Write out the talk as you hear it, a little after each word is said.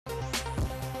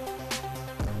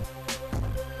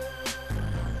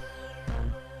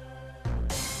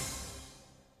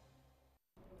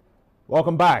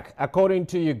Welcome back. According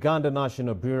to Uganda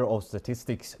National Bureau of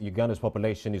Statistics, Uganda's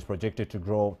population is projected to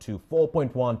grow to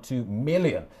 4.12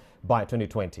 million by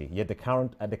 2020. Yet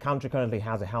the country currently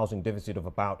has a housing deficit of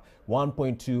about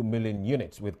 1.2 million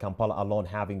units, with Kampala alone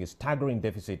having a staggering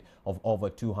deficit of over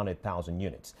 200,000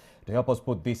 units. To help us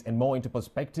put this and more into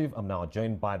perspective, I'm now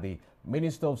joined by the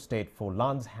Minister of State for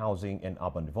Lands, Housing and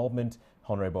Urban Development,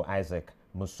 Honorable Isaac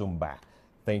Musumba.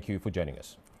 Thank you for joining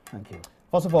us. Thank you.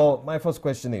 First of all, my first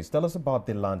question is, tell us about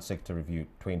the Land Sector Review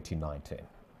 2019.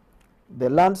 The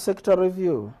Land Sector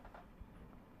Review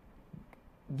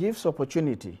gives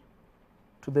opportunity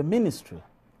to the Ministry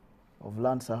of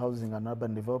Lands, Housing and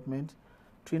Urban Development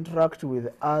to interact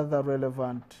with other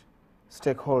relevant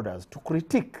stakeholders to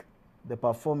critique the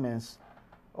performance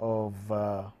of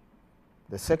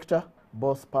the sector,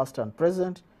 both past and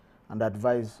present, and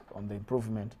advise on the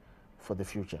improvement for the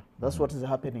future. That's what is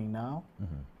happening now.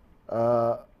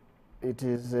 It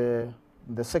is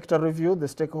the sector review, the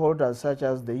stakeholders such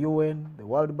as the UN, the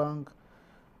World Bank,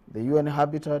 the UN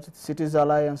Habitat, Cities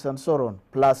Alliance and so on,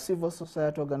 plus civil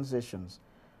society organizations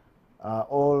are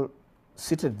all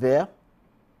seated there,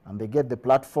 and they get the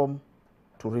platform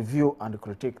to review and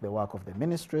critique the work of the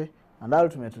ministry and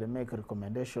ultimately make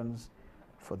recommendations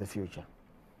for the future.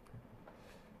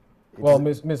 Well,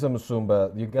 Mr.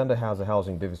 Musumba, Uganda has a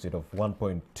housing deficit of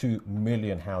 1.2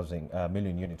 million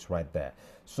million units right there.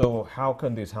 So how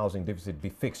can this housing deficit be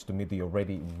fixed to meet the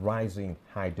already rising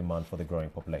high demand for the growing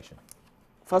population?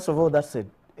 First of all, that's a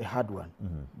hard one,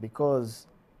 because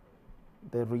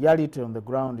the reality on the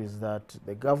ground is that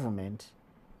the government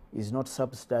is not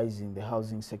subsidizing the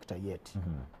housing sector yet.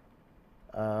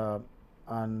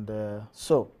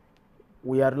 So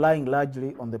we are relying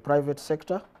largely on the private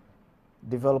sector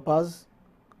developers,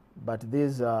 but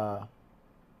these are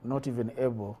not even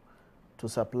able to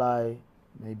supply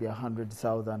maybe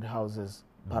 100,000 houses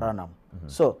per annum.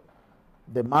 So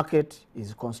the market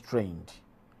is constrained.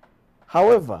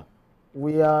 However,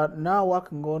 we are now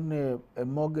working on a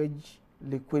mortgage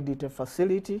liquidity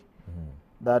facility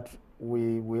that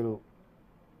we will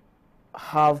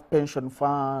have pension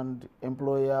fund,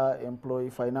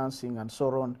 employee financing and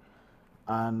so on,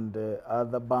 and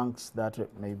other banks that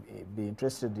may be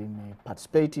interested in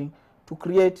participating to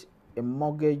create a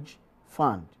mortgage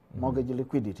fund, mortgage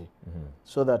liquidity,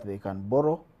 so that they can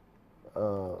borrow,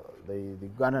 the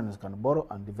Ugandans can borrow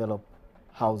and develop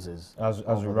houses. As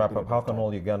we wrap up, how can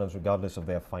all Ugandans, regardless of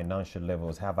their financial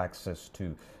levels, have access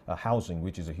to housing,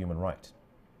 which is a human right?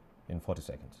 In 40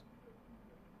 seconds.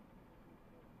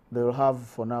 They will have,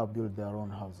 for now, build their own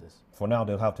houses. For now,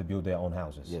 they'll have to build their own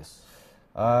houses. Yes.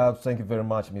 Thank you very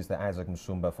much, Mr. Isaac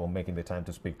Musumba, for making the time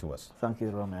to speak to us. Thank you,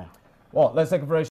 Romeo. Well, let's take a very